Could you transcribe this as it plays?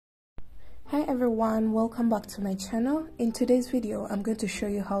Hi everyone, welcome back to my channel. In today's video I'm going to show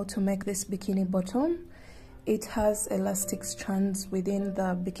you how to make this bikini bottom. It has elastic strands within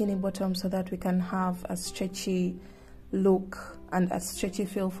the bikini bottom so that we can have a stretchy look and a stretchy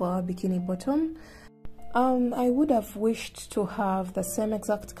feel for our bikini bottom. I would have wished to have the same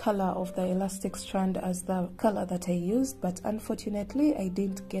exact color of the elastic strand as the color that I used, but unfortunately I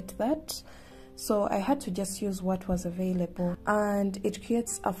didn't get that. So I had to just use what was available, and it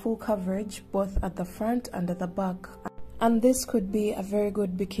creates a full coverage both at the front and at the back. And this could be a very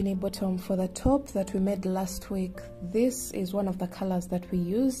good bikini bottom for the top that we made last week. This is one of the colors that we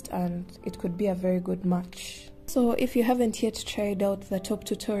used and it could be a very good match. So if you haven't yet tried out the top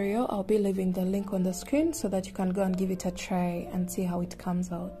tutorial, I'll be leaving the link on the screen so that you can go and give it a try and see how it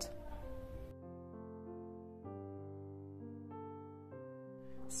comes out.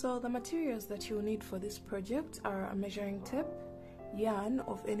 So the materials that you'll need for this project are a measuring tape, yarn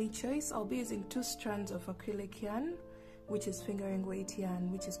of any choice. I'll be using 2 strands of acrylic yarn, which is fingering weight yarn,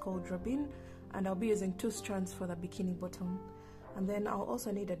 which is called robin, and I'll be using 2 strands for the bikini bottom. And then I'll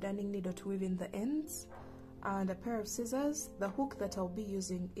also need a darning needle to weave in the ends and a pair of scissors. The hook that I'll be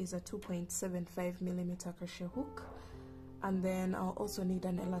using is a 2.75mm crochet hook. And then I'll also need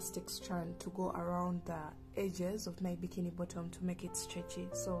an elastic strand to go around the edges of my bikini bottom to make it stretchy.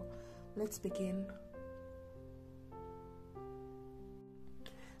 So let's begin.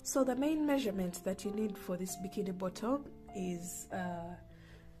 So the main measurement that you need for this bikini bottom is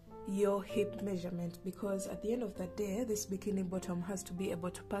your hip measurement, because at the end of the day this bikini bottom has to be able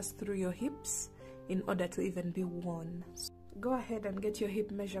to pass through your hips in order to even be worn. So go ahead and get your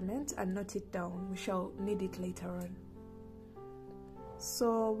hip measurement and note it down. We shall need it later on.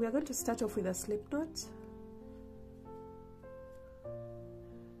 So we are going to start off with a slip knot,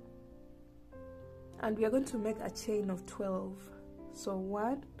 and we are going to make a chain of 12. So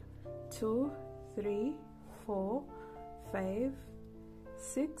 1, 2, 3, 4, 5,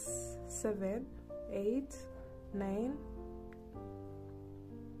 6, 7, 8, 9,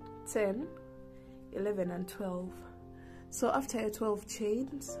 10, 11 and 12. So after your 12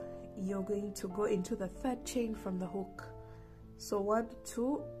 chains, you're going to go into the 3rd chain from the hook. So 1,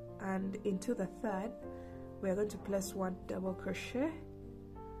 2, and into the 3rd we are going to place 1 double crochet,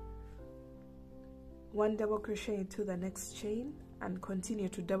 1 double crochet into the next chain, and continue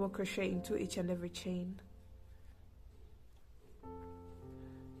to double crochet into each and every chain.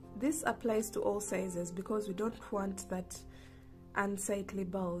 This applies to all sizes because we don't want that unsightly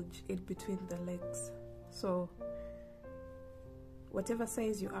bulge in between the legs. So whatever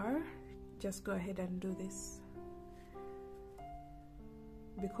size you are, just go ahead and do this,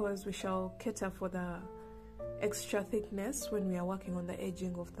 because we shall cater for the extra thickness when we are working on the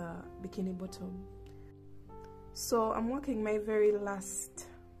edging of the bikini bottom. So I'm working my very last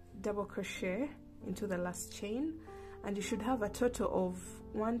double crochet into the last chain, and you should have a total of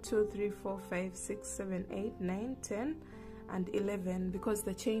 1, 2, 3, 4, 5, 6, 7, 8, 9, 10 and 11, because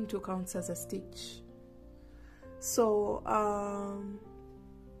the chain 2 counts as a stitch. So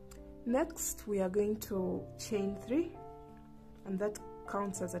next we are going to chain 3, and that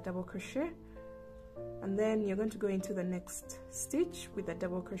counts as a double crochet, and then you're going to go into the next stitch with a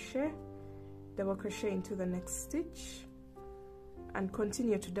double crochet into the next stitch, and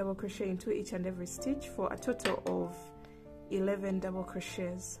continue to double crochet into each and every stitch for a total of 11 double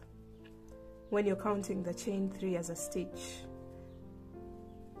crochets when you're counting the chain 3 as a stitch.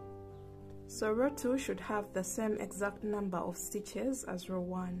 So row 2 should have the same exact number of stitches as row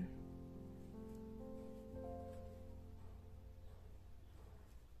 1.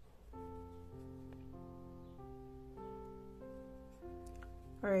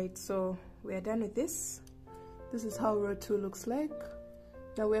 Alright, so we are done with this. This is how row 2 looks like.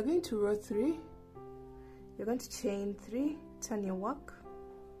 Now we are going to row 3. You're going to chain 3, turn your work,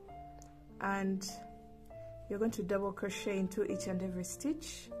 and you're going to double crochet into each and every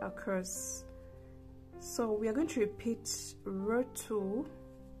stitch across. So we are going to repeat row 2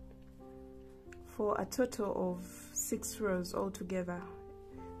 for a total of 6 rows altogether.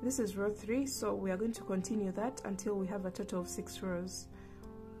 This is row 3, so we are going to continue that until we have a total of 6 rows.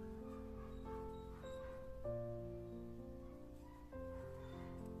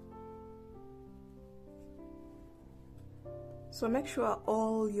 So make sure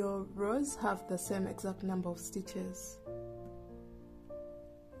all your rows have the same exact number of stitches.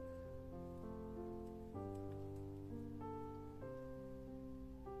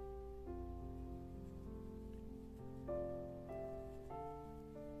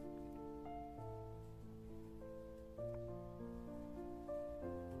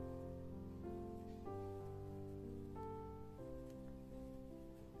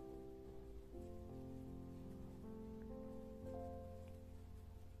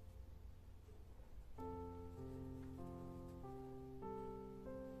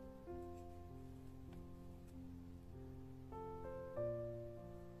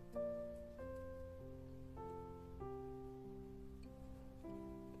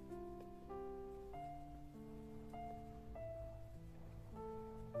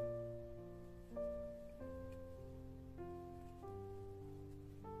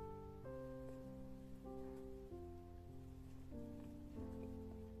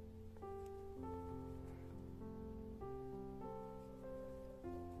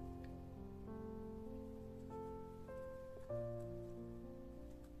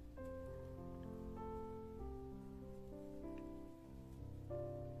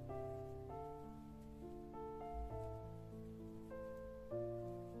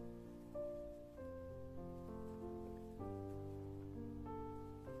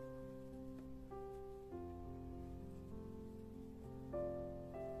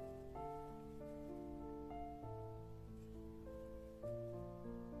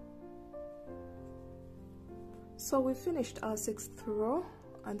 So we finished our 6th row,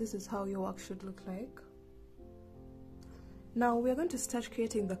 and this is how your work should look like. Now we're going to start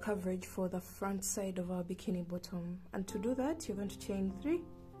creating the coverage for the front side of our bikini bottom, and to do that you're going to chain 3,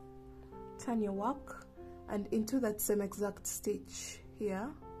 turn your work, and into that same exact stitch here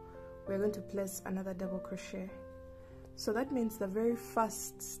we're going to place another double crochet. So that means the very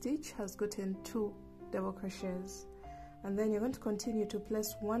first stitch has gotten 2 double crochets, and then you're going to continue to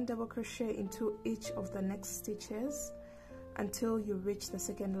place 1 double crochet into each of the next stitches until you reach the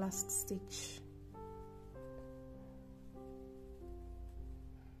second last stitch.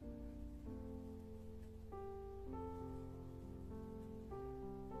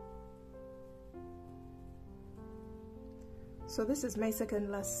 So this is my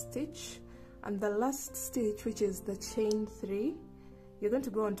second last stitch, and the last stitch, which is the chain 3, you're going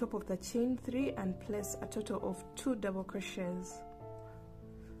to go on top of the chain 3 and place a total of 2 double crochets.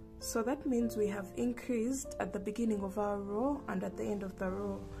 So that means we have increased at the beginning of our row and at the end of the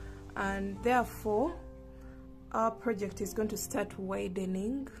row, and therefore our project is going to start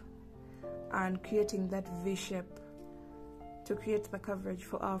widening and creating that V shape to create the coverage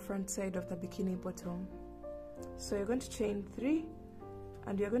for our front side of the bikini bottom. So you're going to chain 3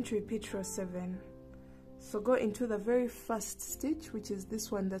 and you're going to repeat row 7. So go into the very first stitch, which is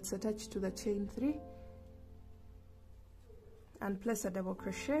this one that's attached to the chain 3, and place a double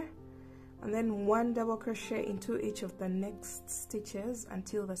crochet, and then 1 double crochet into each of the next stitches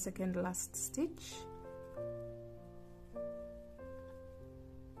until the second last stitch.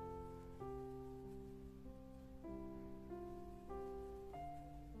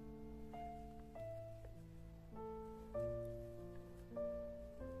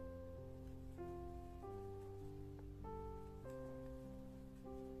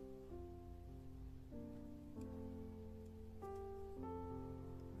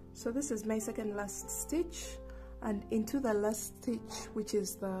 So this is my second last stitch, and into the last stitch, which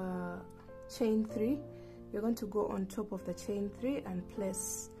is the chain 3, you're going to go on top of the chain 3 and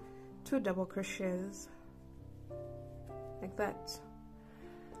place 2 double crochets like that.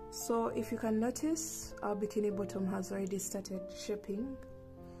 So if you can notice, our bikini bottom has already started shaping,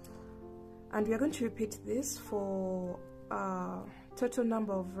 and we are going to repeat this for total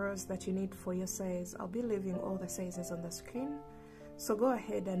number of rows that you need for your size. I'll be leaving all the sizes on the screen, so go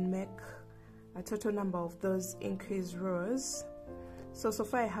ahead and make a total number of those increased rows. So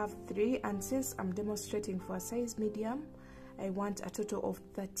far I have 3, and since I'm demonstrating for a size medium, I want a total of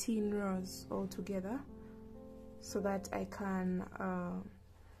 13 rows altogether, so that I can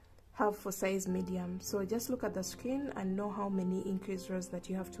have for size medium. So just look at the screen and know how many increased rows that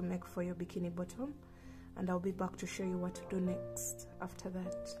you have to make for your bikini bottom, and I'll be back to show you what to do next after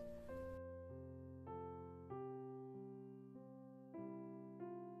that.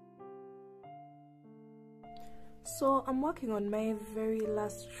 So I'm working on my very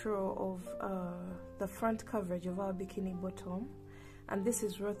last row of the front coverage of our bikini bottom, and this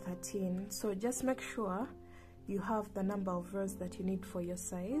is row 13. So just make sure you have the number of rows that you need for your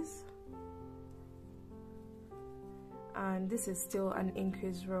size, and this is still an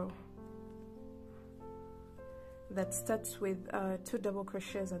increased row that starts with 2 double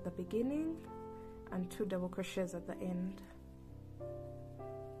crochets at the beginning and 2 double crochets at the end.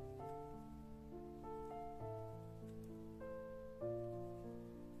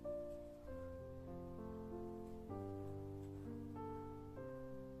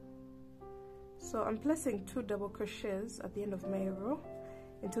 So I'm placing 2 double crochets at the end of my row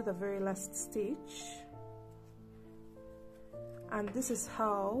into the very last stitch, and this is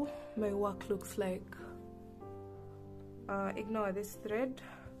how my work looks like. Ignore this thread.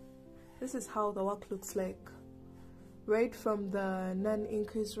 This is how the work looks like, right from the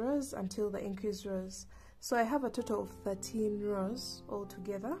non-increased rows until the increased rows. So I have a total of 13 rows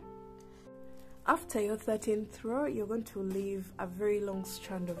altogether. After your 13th row, you're going to leave a very long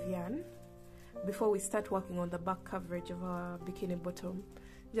strand of yarn before we start working on the back coverage of our bikini bottom.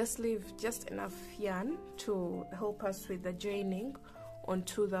 Just leave just enough yarn to help us with the joining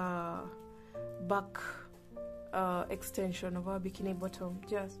onto the back extension of our bikini bottom.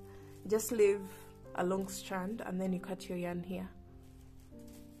 Just leave a long strand, and then you cut your yarn here.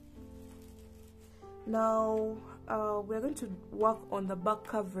 Now we're going to work on the back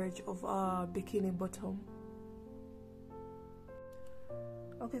coverage of our bikini bottom.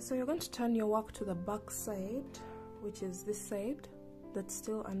 Okay, so you're going to turn your work to the back side, which is this side that's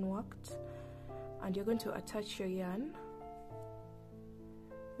still unworked, and you're going to attach your yarn,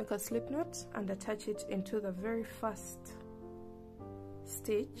 make a slip knot and attach it into the very first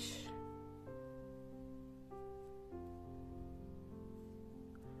stitch,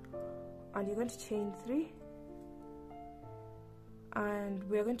 and you're going to chain 3 and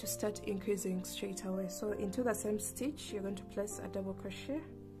we're going to start increasing straight away. So into the same stitch you're going to place a double crochet,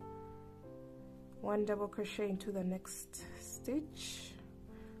 one double crochet into the next stitch,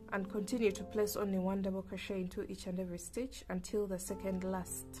 and continue to place only one double crochet into each and every stitch until the second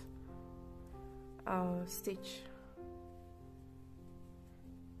last stitch.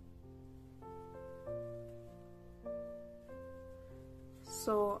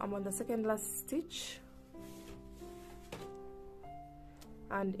 So I'm on the second last stitch,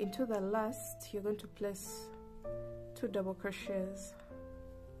 and into the last you're going to place 2 double crochets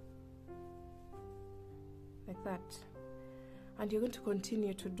like that, and you're going to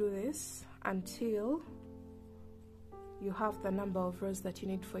continue to do this until you have the number of rows that you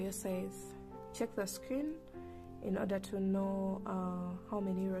need for your size. Check the screen in order to know how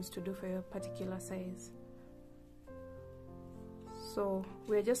many rows to do for your particular size. So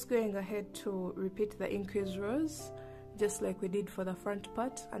we're just going ahead to repeat the increased rows just like we did for the front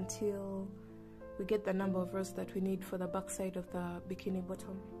part until we get the number of rows that we need for the back side of the bikini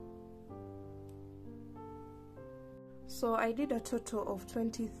bottom. So I did a total of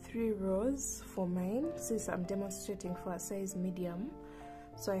 23 rows for mine, since I'm demonstrating for a size medium.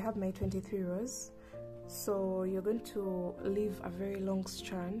 So I have my 23 rows. So you're going to leave a very long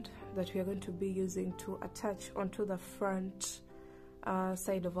strand that we are going to be using to attach onto the front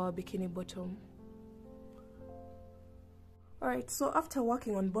side of our bikini bottom. Alright, so after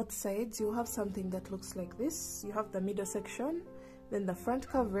working on both sides, you have something that looks like this. You have the middle section, then the front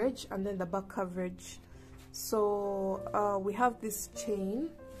coverage, and then the back coverage. So we have this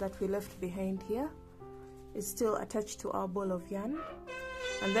chain that we left behind here. It's still attached to our ball of yarn.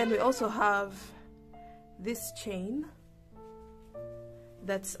 And then we also have this chain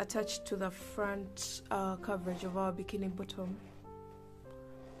that's attached to the front coverage of our bikini bottom.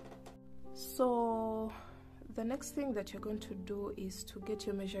 So the next thing that you're going to do is to get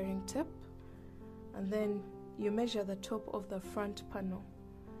your measuring tape, and then you measure the top of the front panel.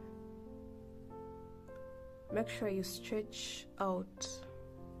 Make sure you stretch out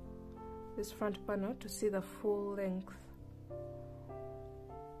this front panel to see the full length.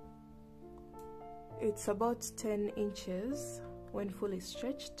 It's about 10 inches when fully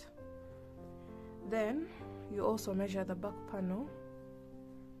stretched. Then you also measure the back panel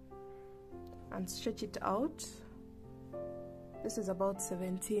and stretch it out. This is about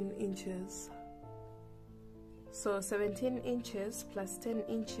 17 inches. So 17 inches plus 10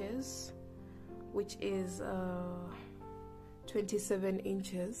 inches, which is 27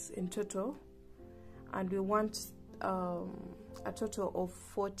 inches in total, and we want a total of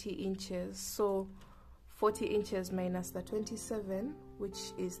 40 inches. So 40 inches minus the 27,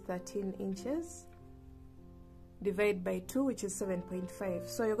 which is 13 inches, divide by 2, which is 7.5.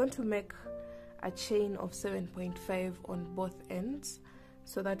 So you're going to make a chain of 7.5 on both ends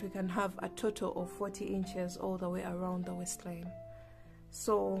so that we can have a total of 40 inches all the way around the waistline.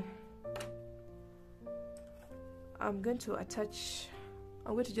 So I'm going to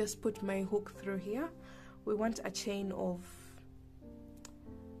just put my hook through here. We want a chain of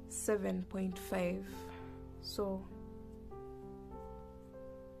 7.5. So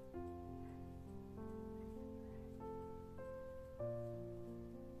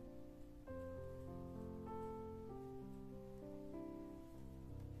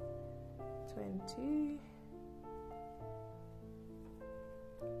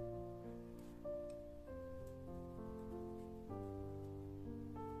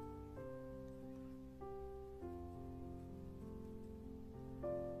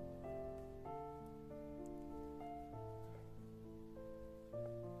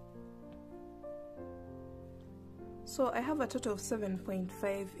So I have a total of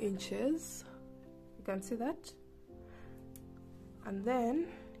 7.5 inches. You can see that. And then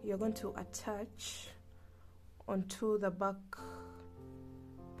you're going to attach onto the back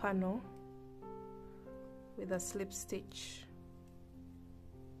panel with a slip stitch.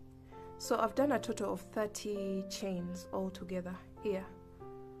 So I've done a total of 30 chains all together here.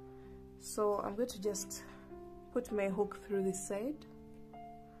 So I'm going to just put my hook through this side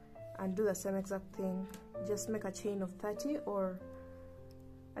and do the same exact thing. Just make a chain of 30 or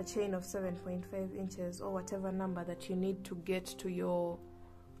a chain of 7.5 inches or whatever number that you need to get to your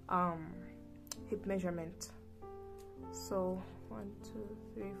hip measurement. So 1, 2,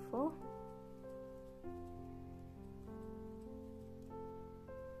 3, 4.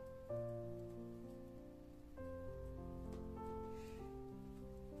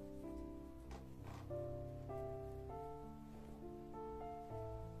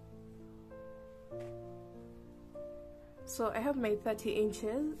 So I have my 30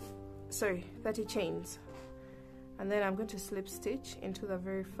 chains, and then I'm going to slip stitch into the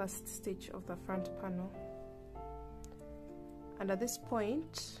very first stitch of the front panel. And at this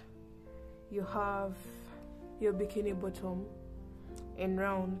point you have your bikini bottom in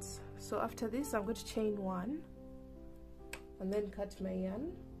rounds. So after this I'm going to chain 1 and then cut my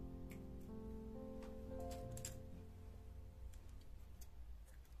yarn.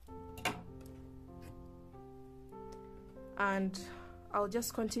 And I'll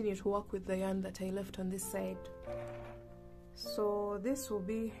just continue to work with the yarn that I left on this side. So this will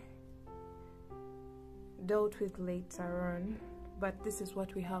be dealt with later on, but this is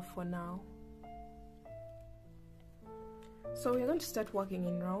what we have for now. So we're going to start working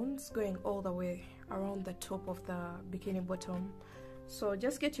in rounds, going all the way around the top of the bikini bottom. So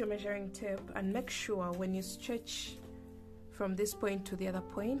just get your measuring tape and make sure when you stretch from this point to the other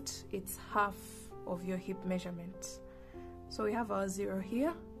point, it's half of your hip measurement. So we have our 0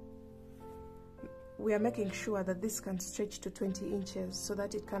 here. We are making sure that this can stretch to 20 inches so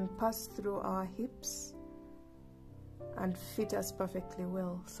that it can pass through our hips and fit us perfectly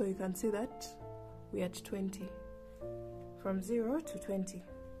well. So you can see that we're at 20, from 0 to 20.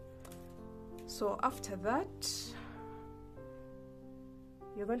 So after that,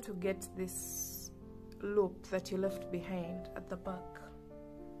 you're going to get this loop that you left behind at the back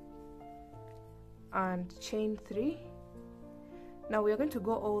and chain 3. Now we are going to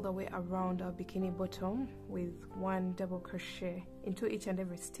go all the way around our bikini bottom with 1 double crochet into each and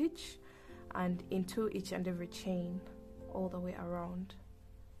every stitch and into each and every chain all the way around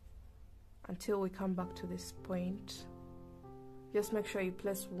until we come back to this point. Just make sure you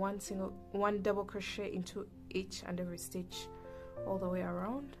place one double crochet into each and every stitch all the way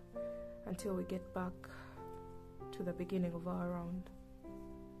around until we get back to the beginning of our round.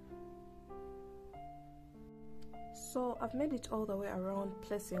 So I've made it all the way around,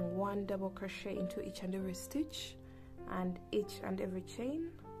 placing 1 double crochet into each and every stitch and each and every chain.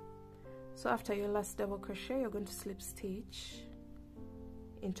 So after your last double crochet, you're going to slip stitch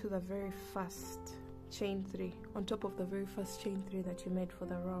into the very first chain 3 on top of the very first chain 3 that you made for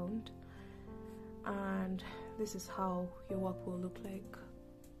the round. And this is how your work will look like.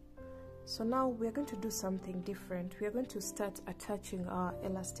 So now we're going to do something different. We are going to start attaching our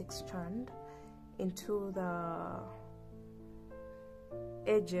elastic strand into the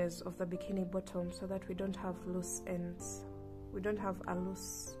edges of the bikini bottom so that we don't have loose ends. We don't have a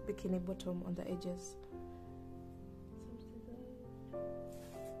loose bikini bottom on the edges.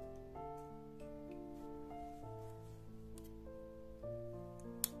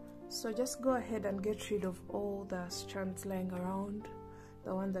 So just go ahead and get rid of all the strands lying around,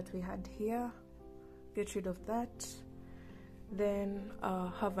 the one that we had here, get rid of that, then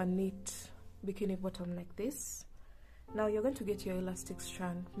have a neat bikini bottom like this. Now you're going to get your elastic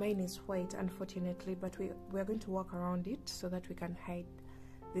strand. Mine is white, unfortunately, but we're going to work around it so that we can hide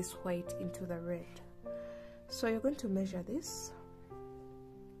this white into the red. So you're going to measure this.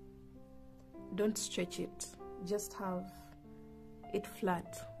 Don't stretch it, just have it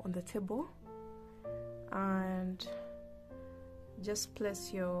flat on the table and just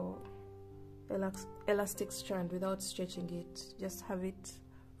place your elastic strand without stretching it. Just have it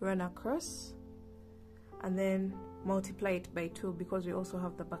run across and then multiply it by 2 because we also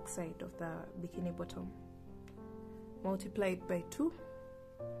have the back side of the bikini bottom. Multiply it by 2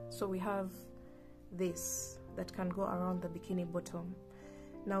 so we have this that can go around the bikini bottom.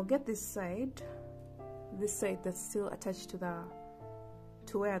 Now get this side that's still attached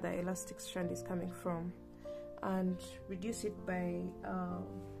to where the elastic strand is coming from and reduce it by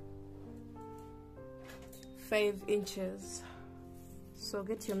 5 inches. So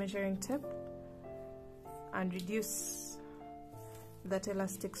get your measuring tape and reduce that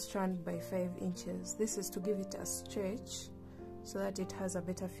elastic strand by 5 inches. This is to give it a stretch so that it has a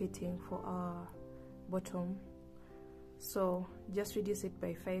better fitting for our bottom. So just reduce it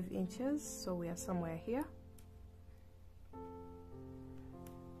by 5 inches so we are somewhere here.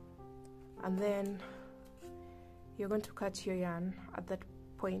 And then you're going to cut your yarn at that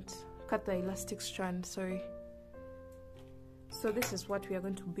point, cut the elastic strand, sorry. So this is what we are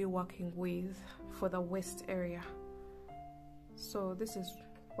going to be working with for the waist area. So this is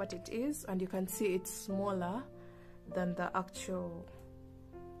what it is, and you can see it's smaller than the actual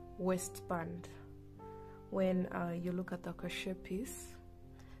waistband when you look at the crochet piece.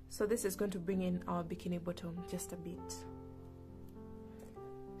 So this is going to bring in our bikini bottom just a bit.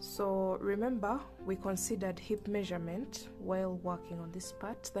 So remember, we considered hip measurement while working on this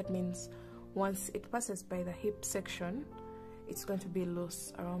part. That means once it passes by the hip section, it's going to be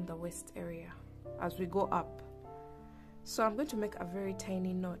loose around the waist area as we go up. So I'm going to make a very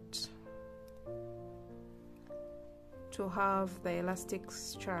tiny knot. to have the elastic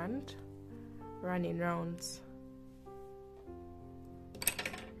strand running rounds.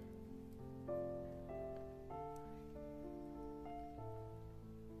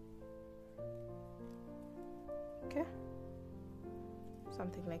 Okay,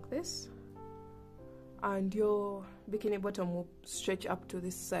 something like this, and your bikini bottom will stretch up to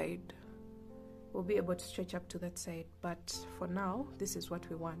this side. We'll be able to stretch up to that side, but for now this is what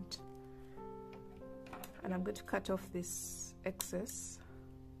we want. And I'm going to cut off this excess.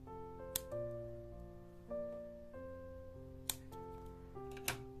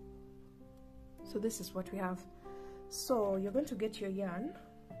 So this is what we have. So you're going to get your yarn.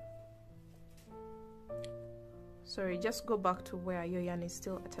 Sorry, just go back to where your yarn is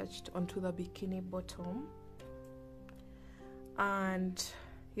still attached onto the bikini bottom, and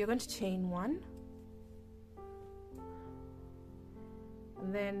you're going to chain one,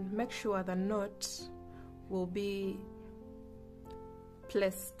 and then make sure the knot will be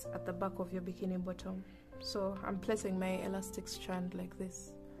placed at the back of your bikini bottom. So I'm placing my elastic strand like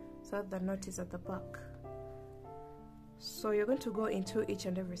this so that the knot is at the back. So you're going to go into each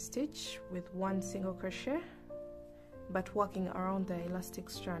and every stitch with one single crochet, but working around the elastic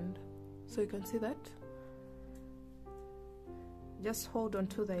strand. So you can see that. Just hold on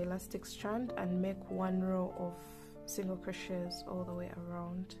to the elastic strand and make one row of single crochets all the way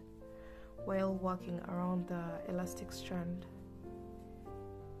around while working around the elastic strand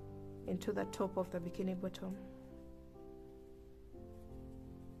into the top of the bikini bottom.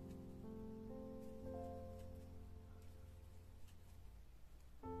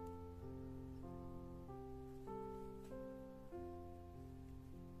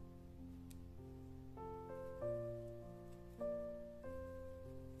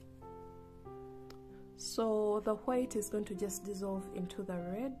 So the white is going to just dissolve into the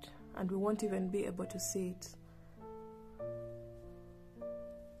red, and we won't even be able to see it.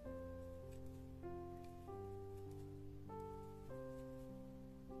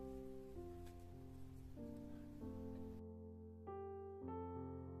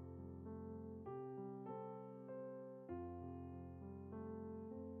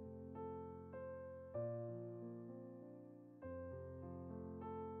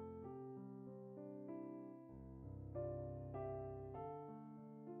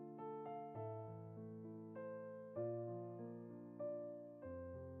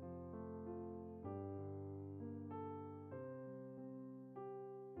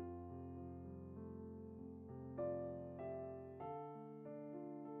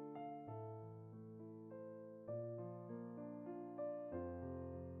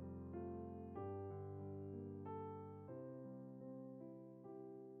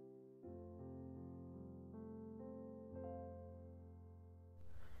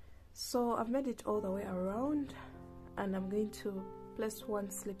 So I've made it all the way around, and I'm going to place one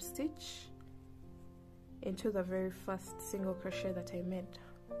slip stitch into the very first single crochet that I made.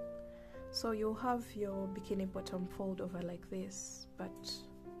 So you'll have your bikini bottom fold over like this, but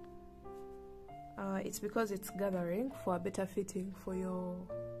it's because it's gathering for a better fitting for your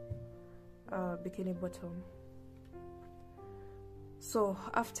bikini bottom. So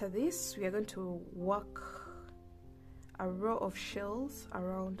after this, we are going to work a row of shells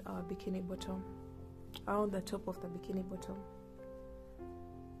around our bikini bottom, around the top of the bikini bottom.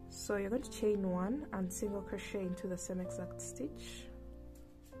 So you're going to chain one and single crochet into the same exact stitch,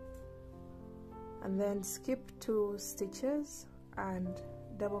 and then skip 2 stitches and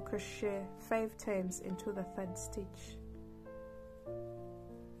double crochet 5 times into the 3rd stitch.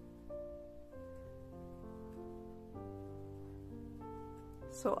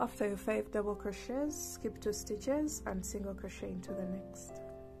 So after your 5 double crochets, skip 2 stitches and single crochet into the next.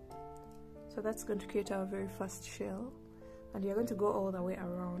 So that's going to create our very first shell, and you're going to go all the way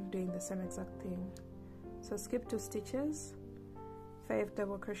around doing the same exact thing. So skip 2 stitches, 5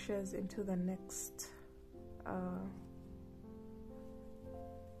 double crochets into the next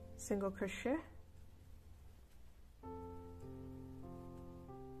single crochet,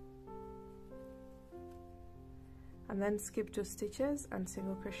 and then skip 2 stitches and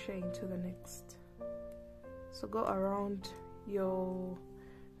single crochet into the next. So go around your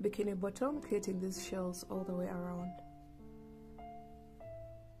bikini bottom, creating these shells all the way around.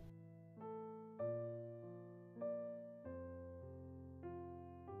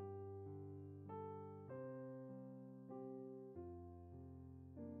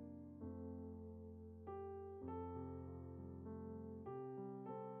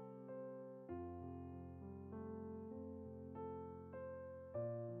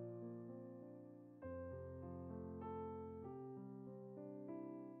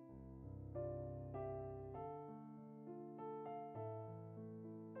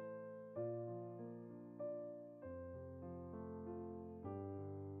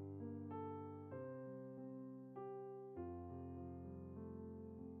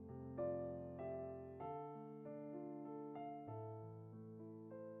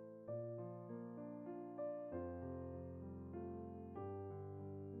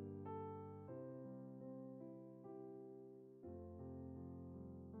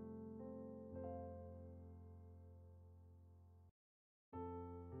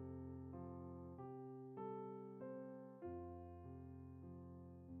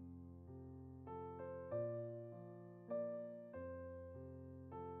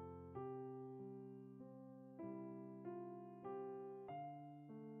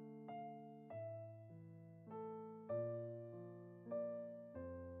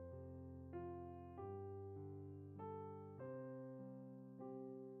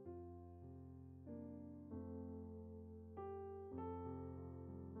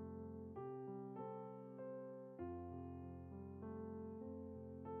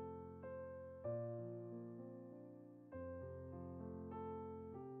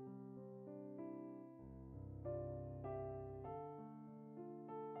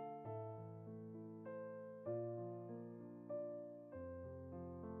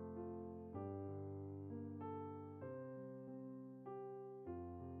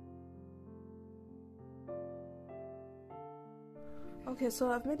 Okay,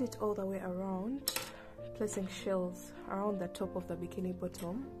 so I've made it all the way around, placing shells around the top of the bikini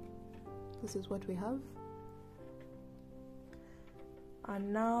bottom. This is what we have.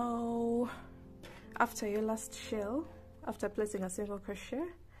 And now, after your last shell, after placing a single crochet,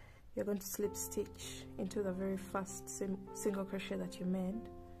 you're going to slip stitch into the very first single crochet that you made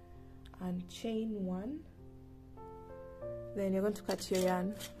and chain one. Then you're going to cut your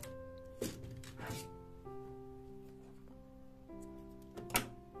yarn.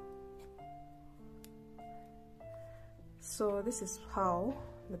 So this is how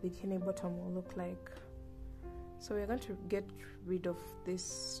the bikini bottom will look like. So we're going to get rid of this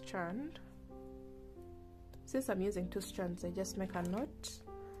strand. Since I'm using 2 strands, I just make a knot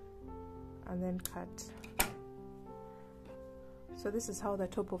and then cut. So this is how the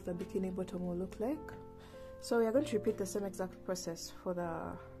top of the bikini bottom will look like. So we are going to repeat the same exact process for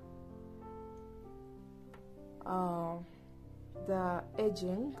the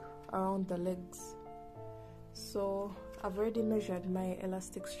edging around the legs. So I've already measured my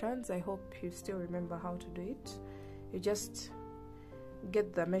elastic strands. I hope you still remember how to do it. You just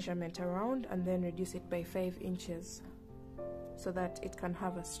get the measurement around and then reduce it by 5 inches so that it can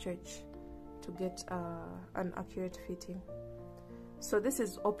have a stretch to get an accurate fitting. So this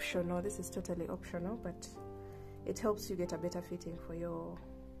is optional, this is totally optional, but it helps you get a better fitting for your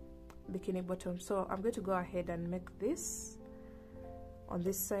bikini bottom. So I'm going to go ahead and make this on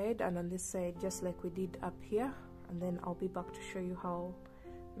this side and on this side, just like we did up here, and then I'll be back to show you how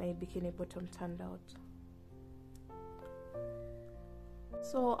my bikini bottom turned out.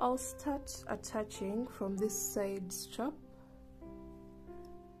 So I'll start attaching from this side strap,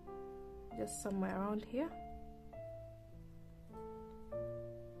 just somewhere around here.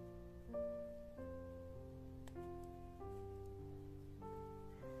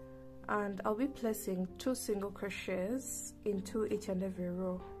 And I'll be placing 2 single crochets into each and every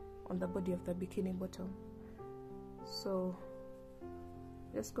row on the body of the bikini bottom. So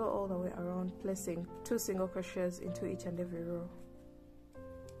just go all the way around, placing 2 single crochets into each and every row,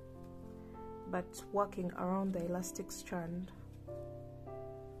 but working around the elastic strand.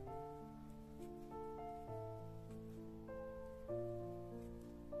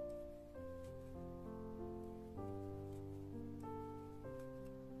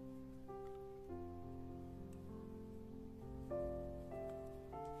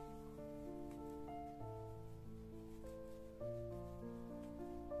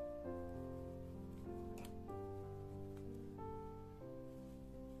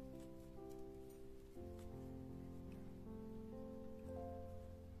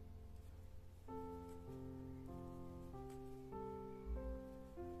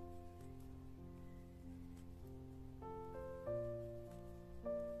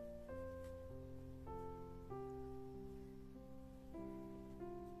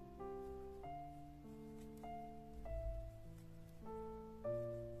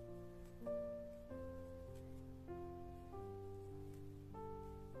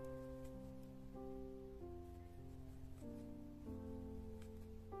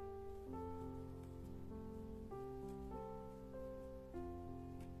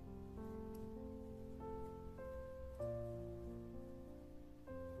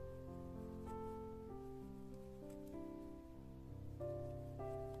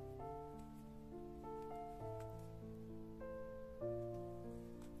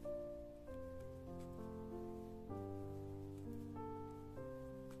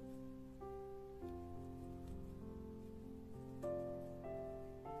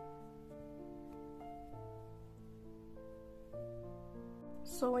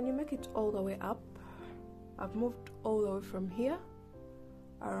 So when you make it all the way up, I've moved all the way from here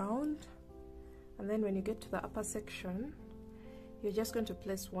around, and then when you get to the upper section, you're just going to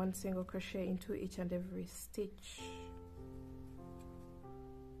place 1 single crochet into each and every stitch.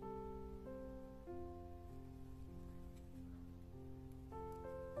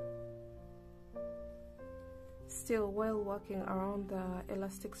 Still while working around the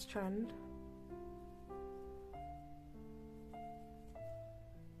elastic strand.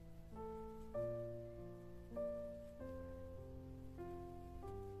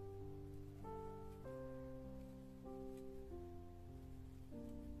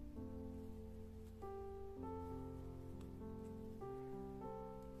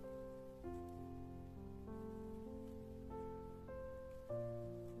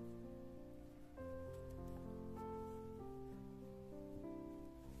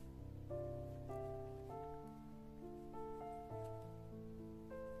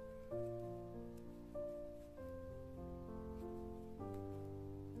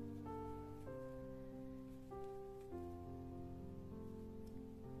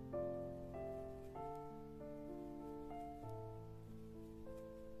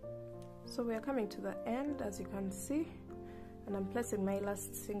 So we are coming to the end, as you can see, and I'm placing my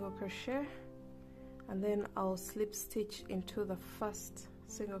last single crochet, and then I'll slip stitch into the first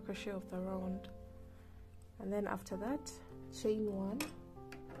single crochet of the round, and then after that chain 1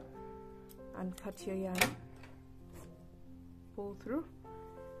 and cut your yarn, pull through,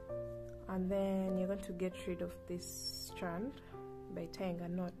 and then you're going to get rid of this strand by tying a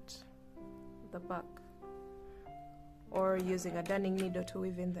knot at the back or using a darning needle to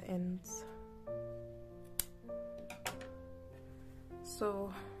weave in the ends.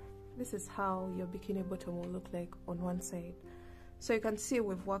 So this is how your bikini bottom will look like on one side. So you can see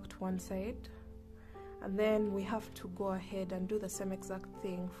we've worked one side, and then we have to go ahead and do the same exact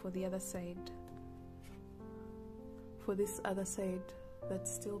thing for the other side, for this other side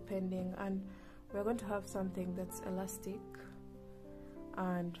that's still pending. And we're going to have something that's elastic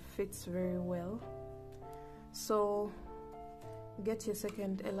and fits very well. So get your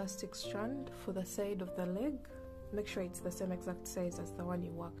second elastic strand for the side of the leg. Make sure it's the same exact size as the one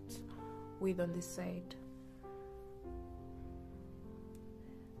you worked with on this side,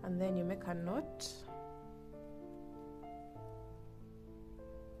 and then you make a knot,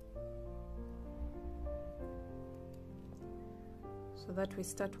 so that we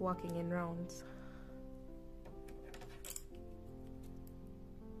start working in rounds.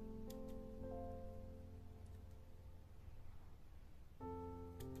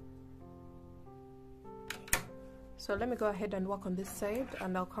 So let me go ahead and work on this side,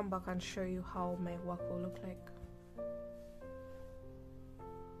 and I'll come back and show you how my work will look like.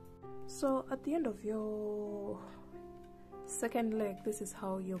 So at the end of your second leg, this is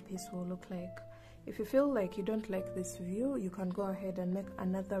how your piece will look like. If you feel like you don't like this view, you can go ahead and make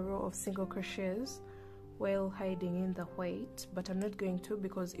another row of single crochets while hiding in the white, but I'm not going to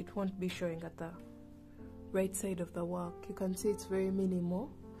because it won't be showing at the right side of the work. You can see it's very minimal.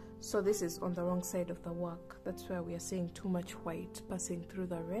 So this is on the wrong side of the work. That's where we are seeing too much white passing through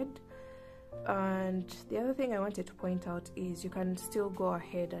the red. And the other thing I wanted to point out is you can still go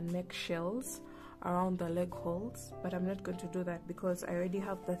ahead and make shells around the leg holes, but I'm not going to do that because I already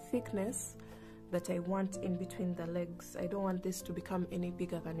have the thickness that I want in between the legs. I don't want this to become any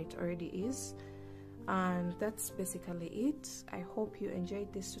bigger than it already is. And that's basically it. I hope you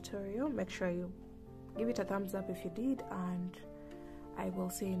enjoyed this tutorial. Make sure you give it a thumbs up if you did, and I will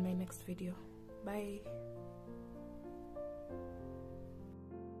see you in my next video. Bye.